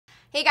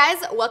Hey guys,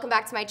 welcome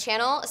back to my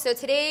channel. So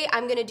today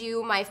I'm gonna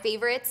do my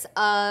favorites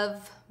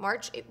of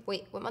March.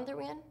 Wait, what month are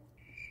we in?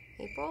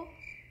 April?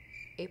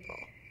 April.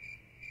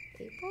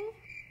 March.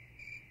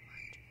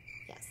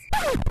 Yes.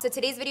 So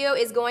today's video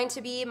is going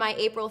to be my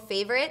April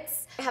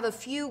favorites. I have a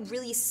few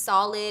really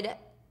solid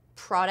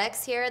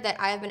products here that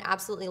I have been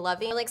absolutely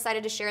loving. I'm really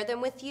excited to share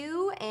them with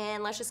you,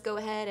 and let's just go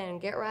ahead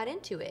and get right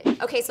into it.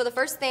 Okay, so the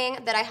first thing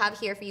that I have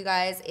here for you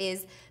guys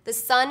is the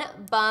Sun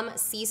Bum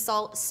Sea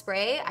Salt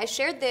Spray. I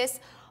shared this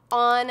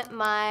on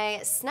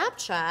my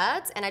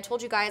Snapchat, and I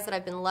told you guys that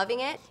I've been loving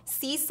it.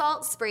 Sea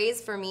salt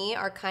sprays for me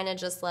are kind of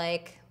just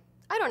like,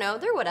 I don't know,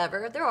 they're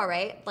whatever, they're all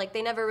right. Like,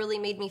 they never really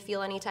made me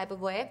feel any type of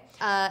way.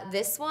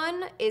 This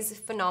one is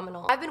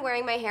phenomenal. I've been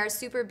wearing my hair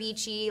super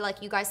beachy,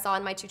 like you guys saw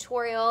in my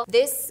tutorial.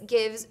 This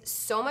gives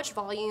so much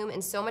volume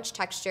and so much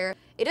texture.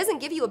 It doesn't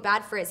give you a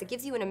bad frizz, it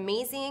gives you an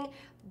amazing,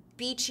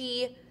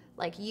 beachy,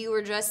 like you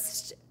were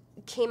just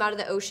came out of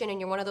the ocean and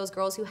you're one of those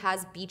girls who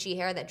has beachy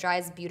hair that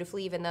dries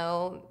beautifully, even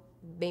though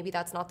maybe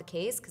that's not the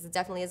case, because it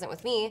definitely isn't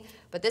with me,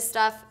 but this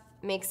stuff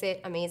makes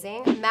it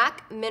amazing.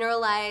 MAC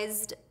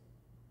Mineralized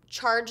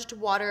Charged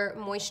Water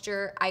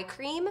Moisture Eye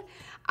Cream.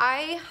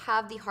 I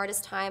have the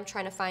hardest time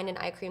trying to find an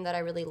eye cream that I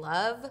really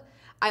love.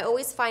 I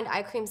always find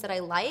eye creams that I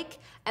like,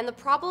 and the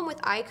problem with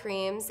eye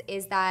creams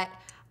is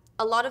that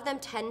a lot of them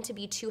tend to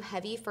be too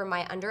heavy for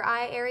my under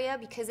eye area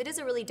because it is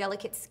a really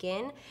delicate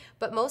skin,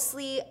 but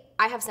mostly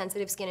I have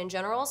sensitive skin in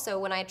general, so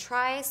when I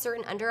try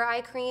certain under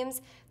eye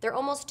creams, they're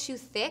almost too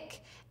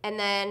thick, and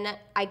then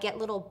I get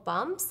little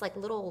bumps, like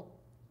little,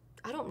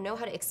 I don't know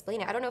how to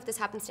explain it. I don't know if this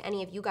happens to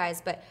any of you guys,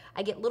 but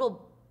I get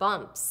little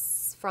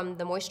bumps from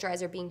the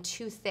moisturizer being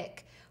too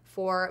thick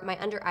for my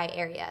under eye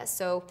area.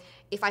 So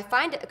if I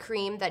find a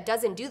cream that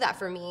doesn't do that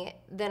for me,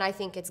 then I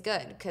think it's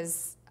good,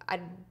 because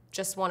I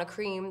just want a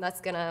cream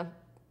that's gonna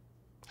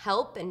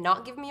help and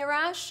not give me a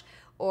rash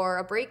or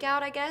a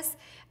breakout, I guess.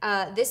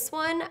 This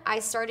one I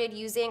started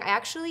using, I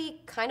actually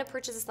kind of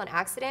purchased this on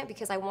accident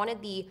because I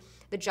wanted the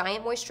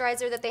giant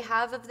moisturizer that they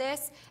have of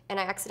this, and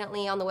I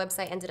accidentally on the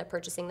website ended up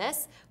purchasing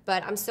this,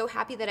 but I'm so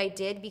happy that I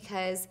did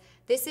because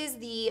this is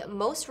the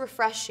most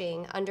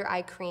refreshing under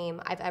eye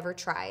cream I've ever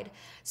tried.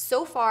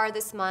 So far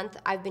this month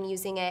I've been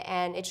using it,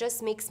 and it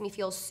just makes me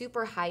feel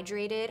super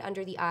hydrated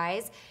under the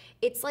eyes.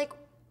 It's like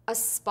a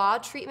spa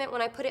treatment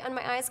when I put it on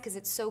my eyes because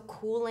it's so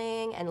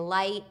cooling and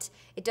light.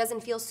 It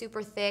doesn't feel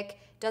super thick,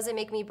 doesn't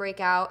make me break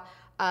out.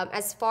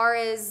 As far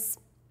as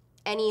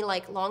any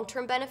like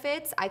long-term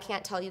benefits, I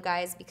can't tell you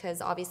guys because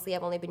obviously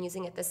I've only been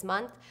using it this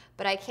month,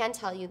 but I can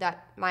tell you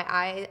that my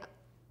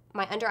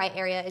under eye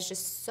area is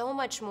just so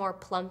much more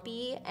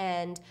plumpy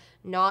and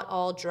not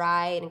all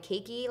dry and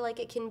cakey like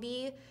it can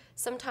be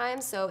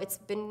sometimes. So it's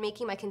been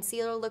making my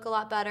concealer look a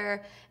lot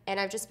better, and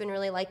I've just been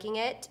really liking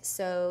it.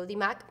 So the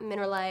MAC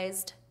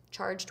Mineralized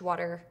Charged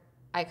Water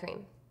Eye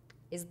Cream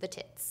is the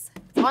tits.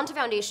 On to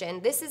foundation.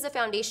 This is a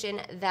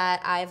foundation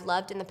that I've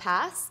loved in the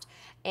past,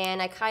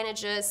 and I kind of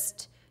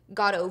just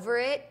got over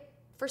it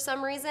for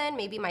some reason.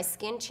 Maybe my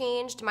skin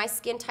changed. My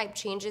skin type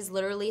changes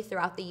literally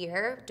throughout the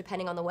year,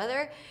 depending on the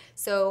weather.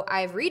 So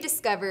I've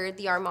rediscovered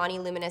the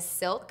Armani Luminous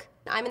Silk.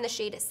 I'm in the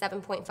shade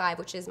 7.5,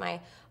 which is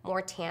my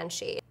more tan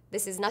shade.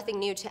 This is nothing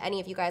new to any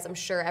of you guys. I'm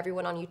sure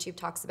everyone on YouTube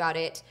talks about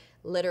it,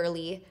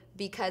 literally,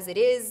 because it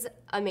is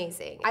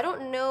amazing. I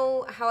don't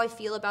know how I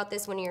feel about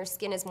this when your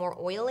skin is more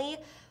oily,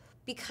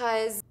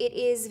 because it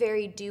is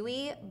very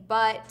dewy,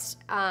 but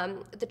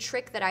the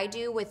trick that I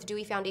do with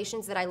dewy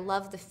foundations, that I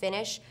love the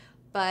finish,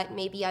 but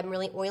maybe I'm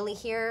really oily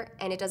here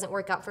and it doesn't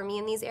work out for me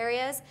in these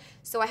areas.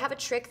 So I have a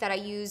trick that I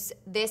use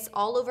this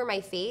all over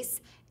my face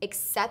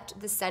except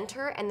the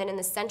center, and then in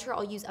the center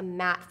I'll use a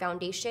matte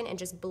foundation and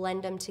just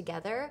blend them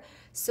together.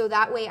 So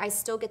that way I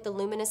still get the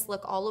luminous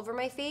look all over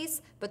my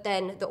face, but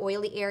then the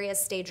oily areas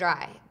stay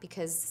dry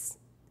because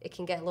it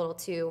can get a little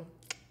too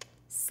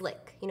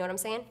slick, you know what I'm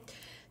saying?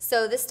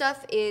 So this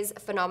stuff is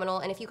phenomenal,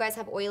 and if you guys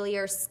have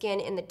oilier skin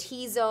in the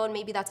T-zone,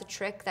 maybe that's a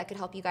trick that could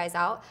help you guys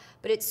out.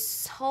 But it's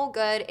so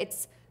good,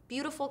 it's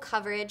beautiful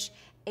coverage,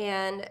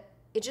 and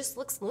it just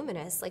looks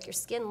luminous, like your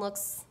skin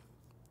looks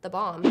the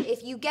bomb.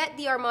 If you get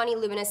the Armani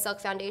Luminous Silk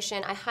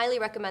Foundation, I highly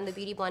recommend the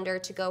Beauty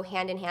Blender to go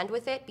hand in hand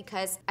with it,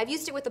 because I've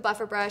used it with the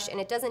buffer brush and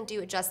it doesn't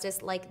do it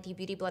justice like the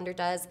Beauty Blender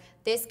does.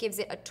 This gives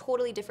it a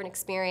totally different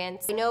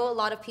experience. I know a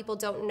lot of people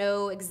don't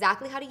know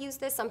exactly how to use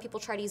this. Some people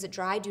try to use it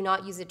dry. Do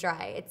not use it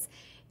dry.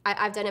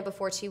 I've done it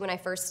before too when I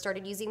first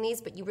started using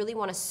these, but you really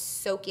want to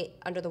soak it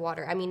under the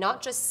water. I mean,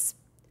 not just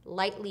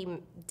lightly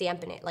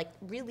dampen it, like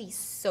really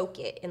soak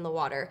it in the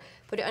water.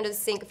 Put it under the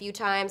sink a few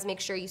times,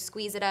 make sure you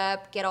squeeze it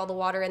up, get all the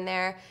water in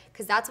there,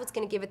 because that's what's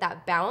going to give it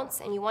that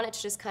bounce, and you want it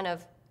to just kind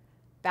of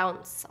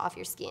bounce off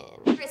your skin.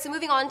 All right, so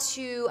moving on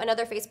to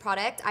another face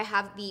product, I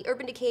have the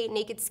Urban Decay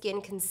Naked Skin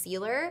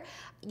Concealer.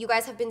 You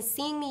guys have been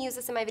seeing me use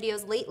this in my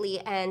videos lately,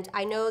 and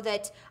I know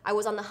that I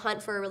was on the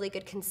hunt for a really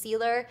good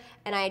concealer,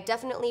 and I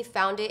definitely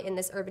found it in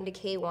this Urban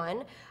Decay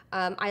one.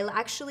 I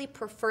actually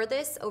prefer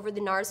this over the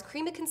NARS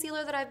Creamy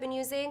Concealer that I've been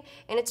using,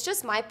 and it's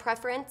just my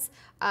preference.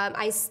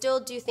 I still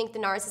do think the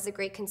NARS is a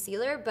great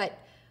concealer, but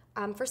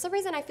For some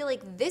reason, I feel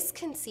like this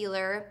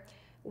concealer,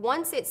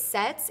 once it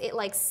sets, it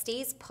like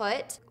stays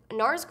put.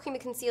 NARS Creamy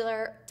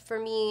Concealer, for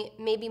me,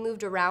 maybe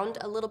moved around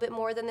a little bit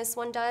more than this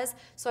one does.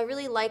 So I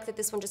really like that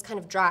this one just kind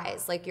of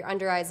dries, like your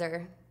under eyes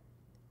are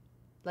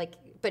like,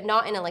 but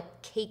not in a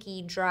like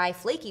cakey, dry,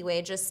 flaky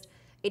way, just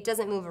it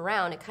doesn't move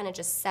around, it kind of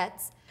just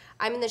sets.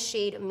 I'm in the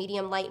shade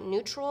Medium Light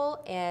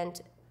Neutral,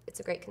 and it's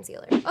a great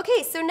concealer.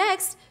 Okay, so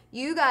next,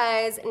 you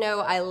guys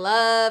know I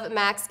love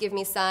MAC's Give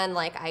Me Sun,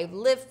 like I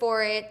live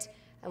for it,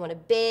 I wanna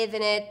bathe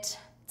in it.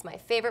 It's my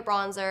favorite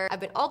bronzer. I've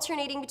been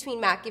alternating between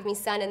MAC Give Me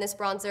Sun and this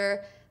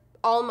bronzer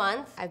all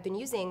month. I've been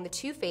using the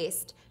Too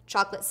Faced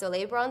Chocolate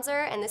Soleil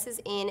bronzer, and this is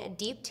in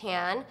Deep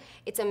Tan.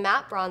 It's a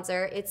matte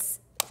bronzer. It's,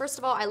 first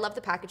of all, I love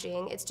the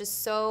packaging. It's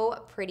just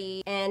so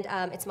pretty, and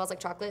it smells like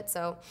chocolate,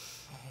 so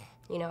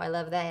you know I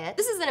love that.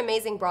 This is an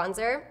amazing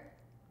bronzer.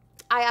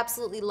 I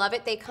absolutely love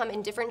it. They come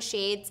in different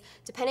shades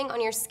depending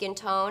on your skin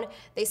tone.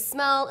 They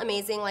smell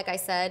amazing, like I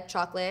said,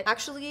 chocolate.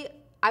 Actually,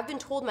 I've been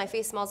told my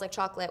face smells like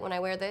chocolate when I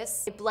wear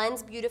this. It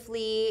blends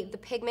beautifully, the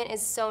pigment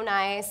is so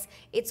nice.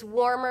 It's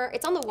warmer,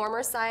 it's on the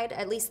warmer side,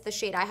 at least the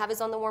shade I have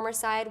is on the warmer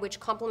side, which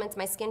complements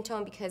my skin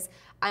tone because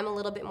I'm a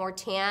little bit more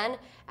tan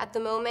at the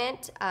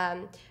moment.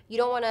 You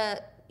don't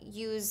wanna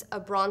use a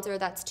bronzer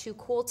that's too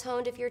cool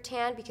toned if you're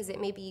tan because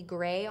it may be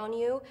gray on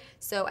you.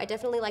 So I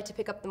definitely like to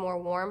pick up the more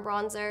warm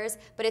bronzers,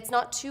 but it's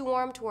not too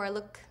warm to where I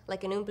look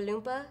like an Oompa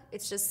Loompa.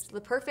 It's just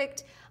the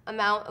perfect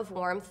amount of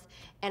warmth,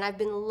 and I've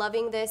been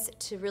loving this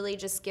to really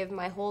just give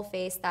my whole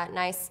face that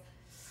nice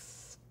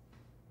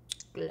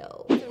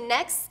glow.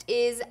 Next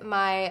is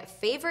my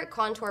favorite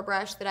contour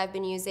brush that I've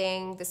been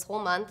using this whole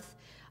month,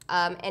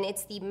 and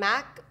it's the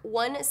MAC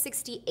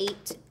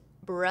 168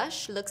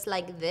 brush. Looks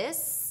like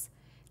this.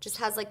 Just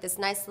has like this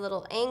nice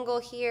little angle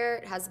here.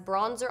 It has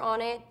bronzer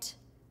on it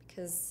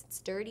because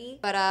it's dirty.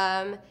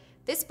 But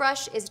this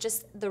brush is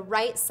just the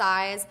right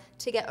size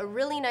to get a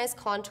really nice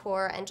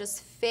contour and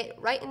just fit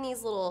right in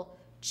these little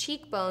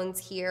cheekbones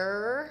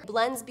here.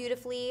 Blends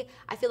beautifully.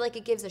 I feel like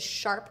it gives a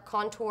sharp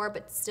contour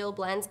but still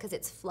blends because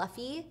it's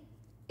fluffy.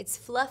 It's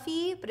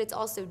fluffy, but it's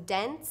also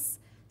dense.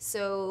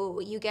 So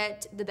you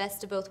get the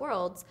best of both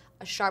worlds,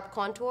 a sharp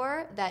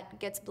contour that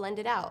gets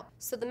blended out.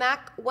 So the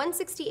MAC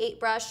 168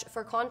 brush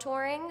for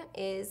contouring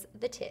is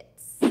the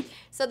tits.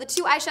 So the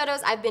two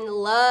eyeshadows I've been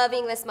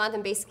loving this month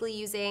and basically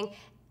using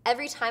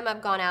every time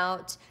I've gone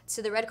out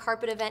to the red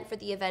carpet event for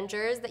the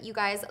Avengers that you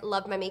guys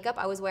loved my makeup,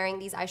 I was wearing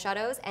these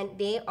eyeshadows, and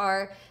they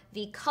are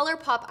the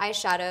Colourpop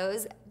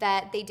eyeshadows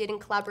that they did in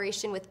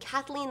collaboration with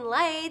Kathleen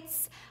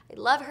Lights. I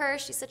love her,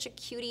 she's such a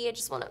cutie, I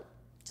just wanna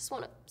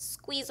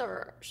squeeze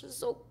her, she's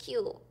so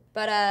cute.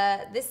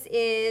 But this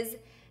is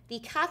the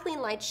Kathleen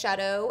Lights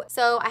shadow.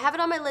 So I have it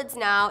on my lids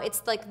now.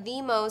 It's like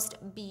the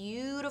most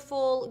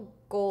beautiful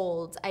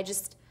gold. I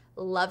just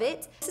love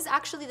it. This is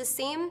actually the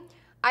same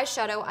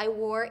eyeshadow I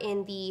wore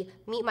in the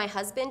Meet My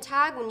Husband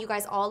tag when you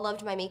guys all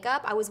loved my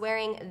makeup. I was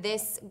wearing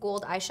this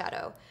gold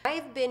eyeshadow.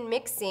 I've been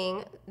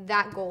mixing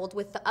that gold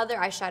with the other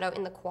eyeshadow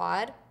in the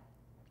quad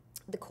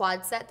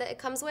set that it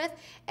comes with,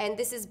 and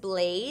this is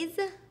Blaze.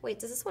 Wait,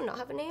 does this one not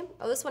have a name?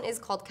 Oh, this one is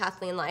called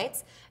Kathleen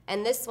Lights,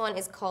 and this one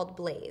is called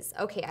Blaze.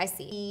 Okay, I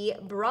see.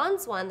 The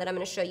bronze one that I'm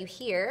gonna show you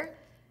here,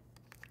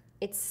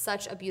 it's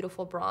such a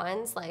beautiful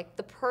bronze, like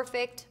the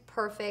perfect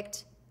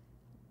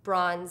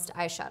bronzed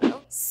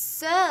eyeshadow.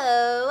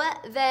 So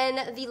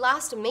then the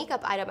last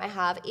makeup item I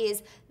have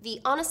is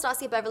the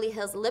Anastasia Beverly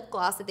Hills lip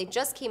gloss that they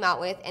just came out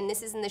with, and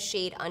this is in the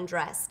shade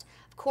Undressed.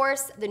 Of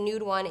course, the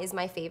nude one is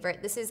my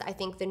favorite. This is, I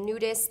think, the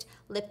nudist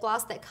lip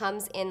gloss that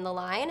comes in the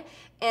line,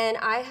 and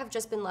I have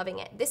just been loving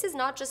it. This is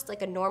not just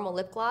like a normal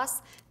lip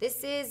gloss.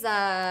 This is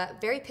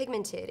very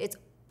pigmented. It's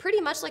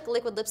pretty much like a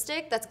liquid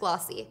lipstick that's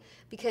glossy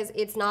because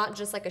it's not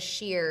just like a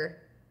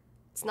sheer.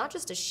 It's not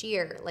just a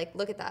sheer, like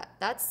look at that.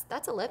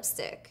 That's a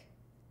lipstick,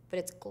 but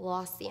it's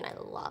glossy and I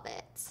love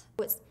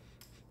it.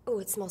 Oh,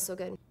 it smells so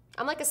good.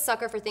 I'm like a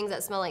sucker for things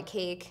that smell like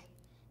cake,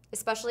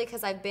 especially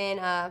because I've been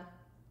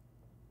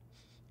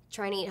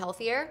trying to eat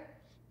healthier.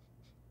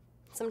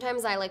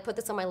 Sometimes I like put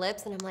this on my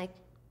lips and I'm like.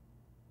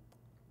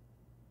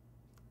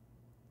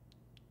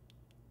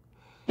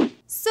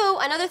 So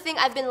another thing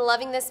I've been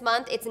loving this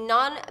month, it's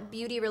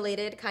non-beauty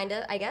related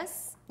kinda, I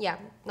guess. Yeah,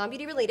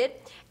 non-beauty related.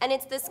 And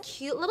it's this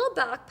cute little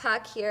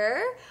backpack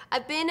here.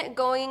 I've been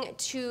going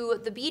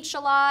to the beach a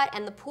lot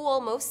and the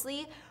pool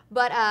mostly,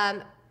 but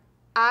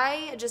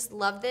I just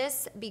love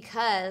this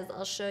because,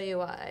 I'll show you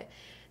why.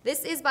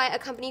 This is by a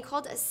company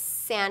called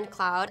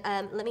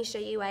SandCloud. Let me show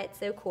you why it's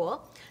so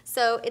cool.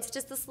 So it's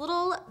just this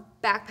little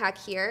backpack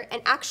here,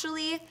 and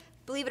actually,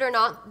 believe it or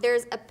not,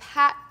 there's a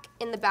pack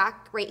in the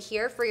back right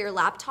here for your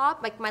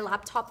laptop. Like my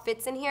laptop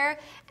fits in here,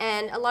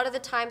 and a lot of the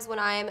times when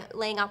I'm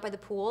laying out by the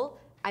pool,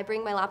 I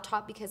bring my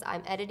laptop because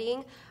I'm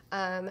editing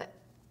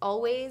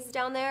always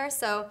down there.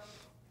 So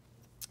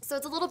it's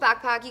a little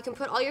backpack. You can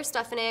put all your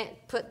stuff in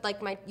it, put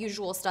like my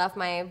usual stuff,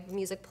 my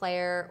music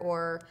player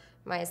or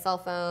my cell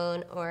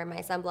phone or my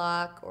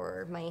sunblock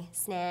or my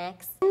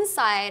snacks.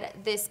 Inside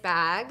this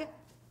bag,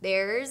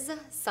 there's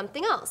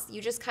something else.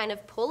 You just kind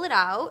of pull it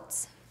out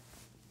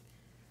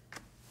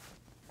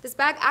This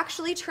bag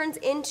actually turns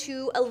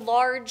into a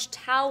large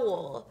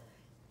towel.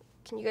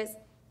 Can you guys?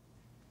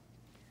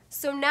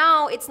 So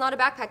now it's not a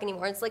backpack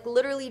anymore. It's like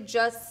literally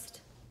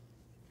just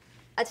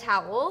a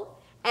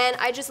towel. And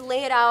I just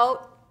lay it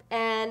out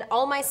and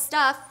all my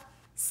stuff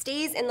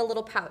stays in the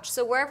little pouch.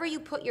 So wherever you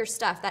put your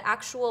stuff, that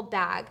actual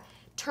bag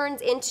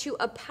turns into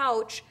a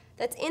pouch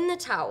that's in the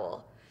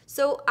towel.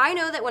 So I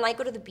know that when I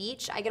go to the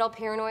beach, I get all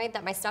paranoid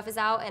that my stuff is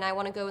out and I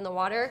want to go in the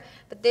water.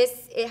 But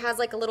this, it has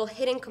like a little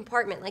hidden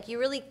compartment. Like you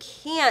really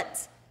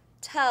can't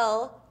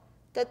tell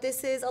that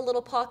this is a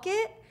little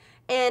pocket.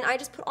 And I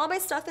just put all my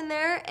stuff in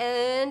there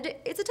and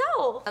it's a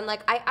towel. I'm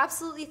like, I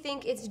absolutely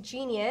think it's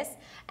genius.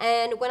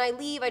 And when I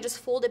leave, I just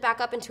fold it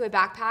back up into a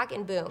backpack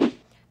and boom.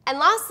 And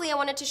lastly, I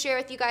wanted to share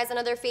with you guys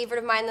another favorite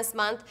of mine this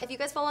month. If you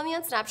guys follow me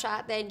on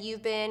Snapchat, then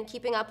you've been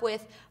keeping up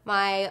with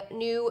my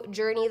new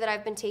journey that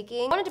I've been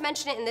taking. I wanted to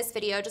mention it in this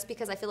video just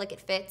because I feel like it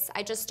fits.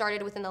 I just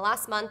started within the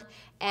last month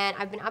and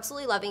I've been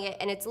absolutely loving it,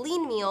 and it's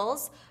Lean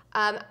Meals.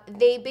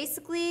 They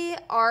basically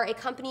are a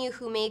company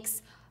who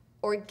makes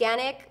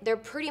organic, they're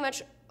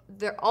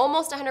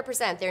almost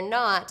 100%, they're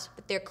not,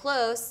 but they're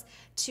close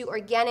to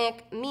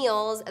organic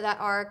meals that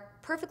are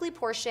perfectly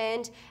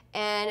portioned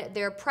and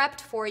they're prepped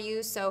for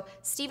you. So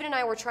Steven and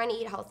I were trying to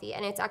eat healthy,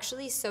 and it's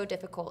actually so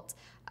difficult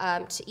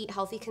to eat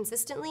healthy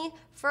consistently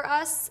for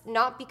us,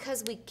 not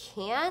because we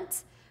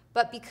can't,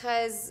 but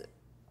because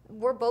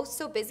we're both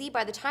so busy.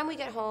 By the time we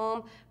get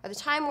home, by the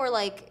time we're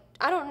like,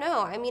 I don't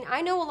know. I mean,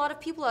 I know a lot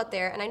of people out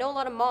there, and I know a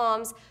lot of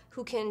moms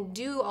who can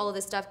do all of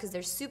this stuff because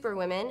they're super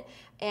women,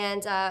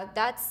 and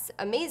that's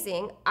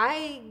amazing.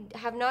 I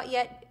have not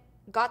yet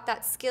got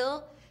that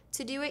skill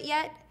to do it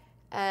yet.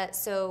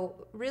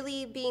 So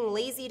really being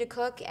lazy to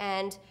cook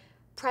and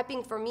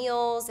prepping for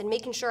meals and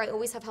making sure I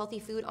always have healthy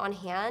food on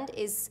hand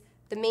is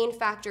the main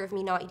factor of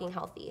me not eating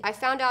healthy. I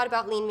found out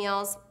about Lean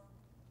Meals.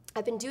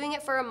 I've been doing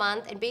it for a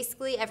month, and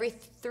basically every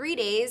 3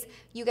 days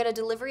you get a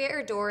delivery at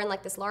your door in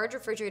like this large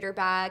refrigerator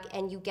bag,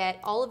 and you get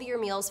all of your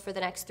meals for the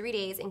next 3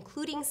 days,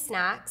 including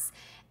snacks.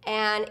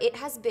 And it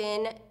has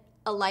been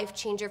a life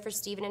changer for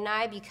Steven and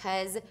I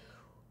because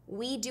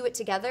we do it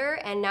together,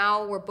 and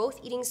now we're both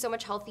eating so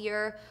much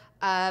healthier.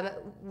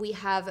 We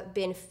have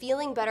been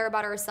feeling better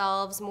about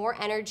ourselves, more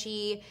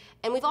energy,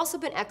 and we've also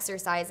been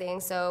exercising.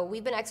 So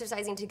we've been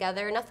exercising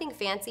together, nothing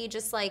fancy,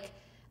 just like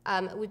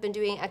we've been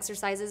doing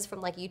exercises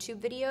from like YouTube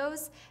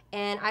videos,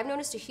 and I've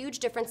noticed a huge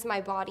difference in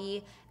my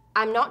body.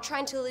 I'm not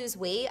trying to lose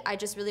weight. I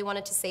just really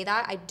wanted to say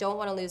that. I don't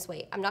want to lose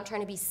weight. I'm not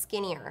trying to be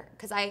skinnier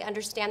because I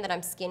understand that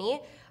I'm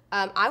skinny.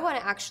 I want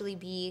to actually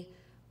be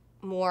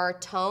more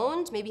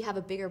toned, maybe have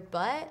a bigger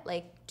butt,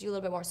 like do a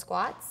little bit more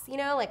squats, you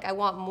know? Like I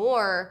want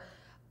more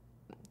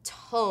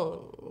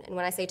tone. And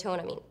when I say tone,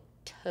 I mean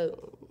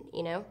tone,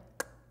 you know?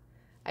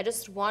 I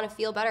just want to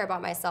feel better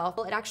about myself.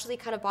 It actually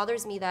kind of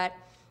bothers me that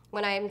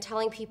when I'm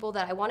telling people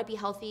that I want to be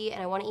healthy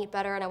and I want to eat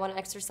better and I want to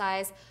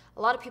exercise,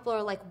 a lot of people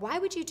are like, why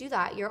would you do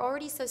that? You're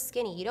already so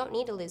skinny. You don't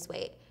need to lose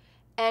weight.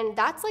 And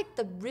that's like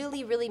the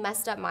really, really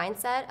messed up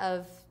mindset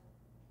of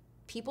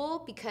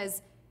people,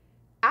 because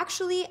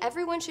actually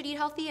everyone should eat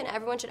healthy and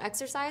everyone should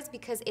exercise,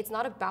 because it's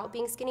not about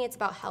being skinny, it's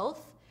about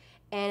health.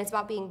 And it's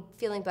about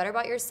feeling better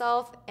about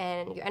yourself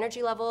and your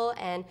energy level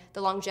and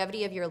the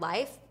longevity of your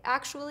life,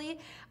 actually.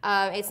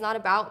 It's not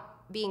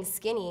about being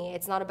skinny.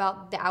 It's not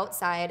about the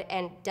outside.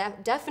 And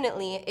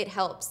definitely it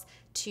helps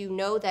to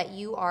know that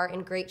you are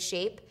in great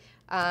shape.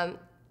 And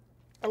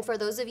for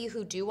those of you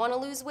who do want to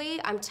lose weight,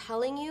 I'm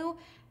telling you,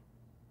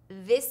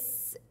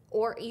 this,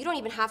 or you don't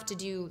even have to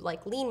do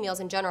like lean meals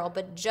in general,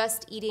 but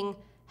just eating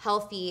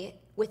healthy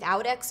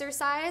without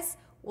exercise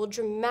will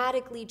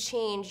dramatically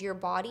change your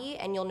body,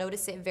 and you'll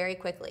notice it very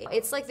quickly.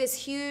 It's like this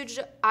huge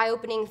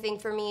eye-opening thing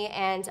for me,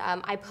 and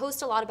I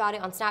post a lot about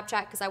it on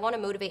Snapchat because I want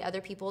to motivate other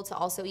people to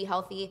also eat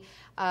healthy.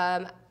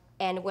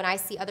 And when I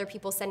see other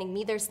people sending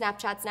me their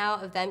Snapchats now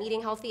of them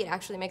eating healthy, it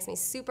actually makes me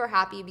super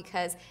happy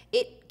because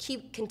it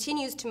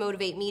continues to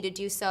motivate me to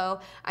do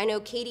so. I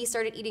know Katie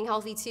started eating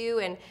healthy too,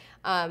 and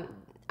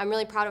I'm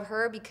really proud of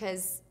her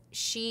because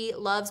she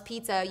loves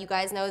pizza. You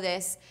guys know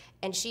this.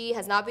 And she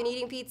has not been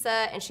eating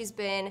pizza, and she's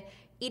been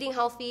eating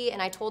healthy,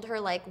 and I told her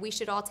like we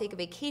should all take a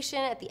vacation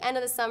at the end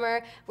of the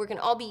summer. We're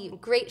gonna all be in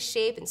great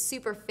shape and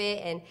super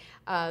fit,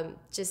 and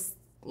just,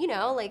 you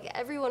know, like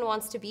everyone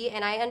wants to be,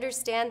 and I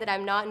understand that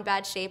I'm not in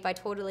bad shape. I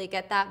totally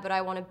get that, but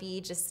I want to be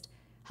just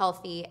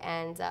healthy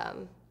and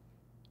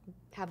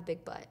have a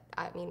big butt.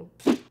 I mean,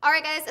 all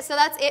right guys, so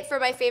that's it for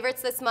my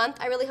favorites this month.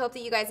 I really hope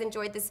that you guys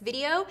enjoyed this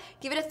video.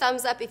 Give it a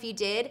thumbs up if you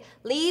did.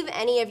 Leave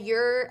any of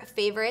your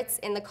favorites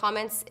in the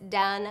comments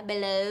down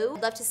below.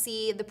 I'd love to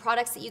see the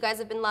products that you guys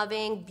have been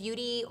loving,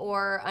 beauty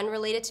or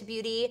unrelated to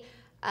beauty,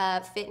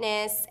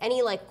 fitness,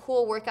 any like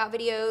cool workout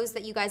videos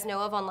that you guys know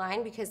of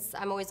online, because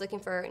I'm always looking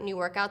for new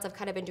workouts. I've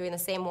kind of been doing the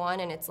same one,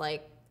 and it's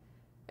like,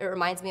 it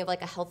reminds me of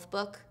like a health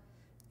book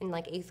in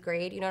like 8th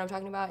grade. You know what I'm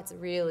talking about? It's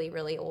really,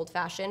 really old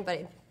fashioned,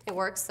 but it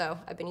works, so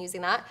I've been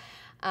using that.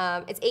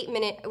 It's 8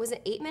 minute, was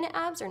it 8 minute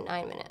abs or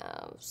 9 minute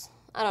abs?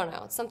 I don't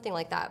know, it's something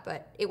like that,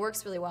 but it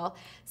works really well.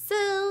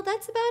 So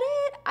that's about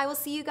it. I will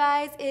see you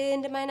guys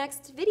in my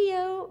next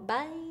video.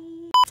 Bye.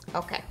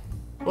 Okay.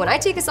 When I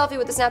take a selfie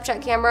with the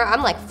Snapchat camera,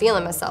 I'm like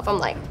feeling myself. I'm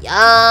like,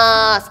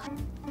 yes.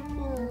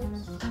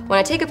 When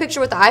I take a picture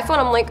with the iPhone,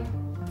 I'm like,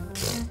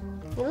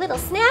 a little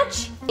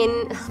snatch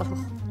in.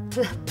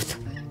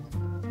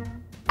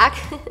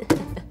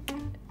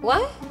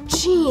 What?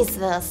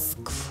 Jesus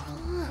Christ.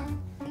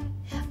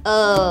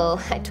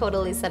 Oh, I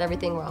totally said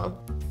everything wrong.